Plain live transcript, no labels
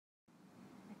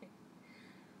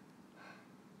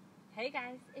Hey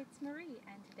guys, it's Marie,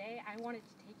 and today I wanted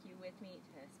to take you with me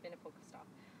to spin a Pokestop.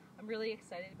 I'm really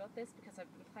excited about this because I've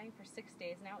been playing for 6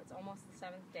 days now. It's almost the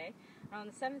 7th day. And on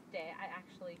the 7th day, I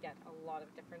actually get a lot of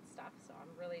different stuff, so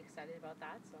I'm really excited about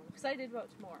that. So I'm excited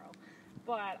about tomorrow.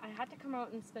 But I had to come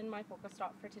out and spin my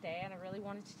Pokestop for today, and I really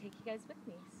wanted to take you guys with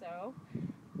me. So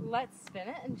let's spin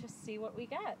it and just see what we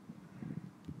get.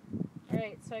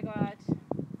 Alright, so I got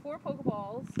 4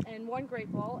 Pokeballs, and 1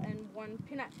 Great Ball, and 1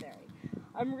 Peanut Berry.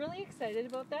 I'm really excited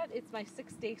about that. It's my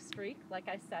 6-day streak, like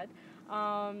I said,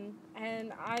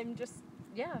 and I'm just,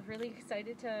 really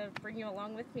excited to bring you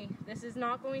along with me. This is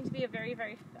not going to be a very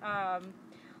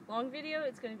long video.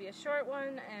 It's going to be a short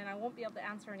one, and I won't be able to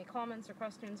answer any comments or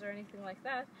questions or anything like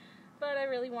that, but I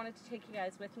really wanted to take you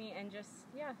guys with me and just,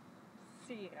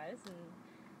 see you guys and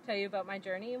tell you about my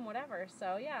journey and whatever.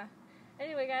 So,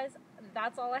 anyway, guys,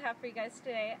 that's all I have for you guys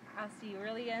today. I'll see you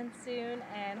really again soon,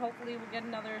 and hopefully we'll get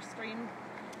another stream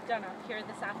done up here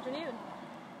this afternoon.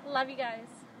 Love you guys.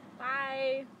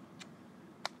 Bye.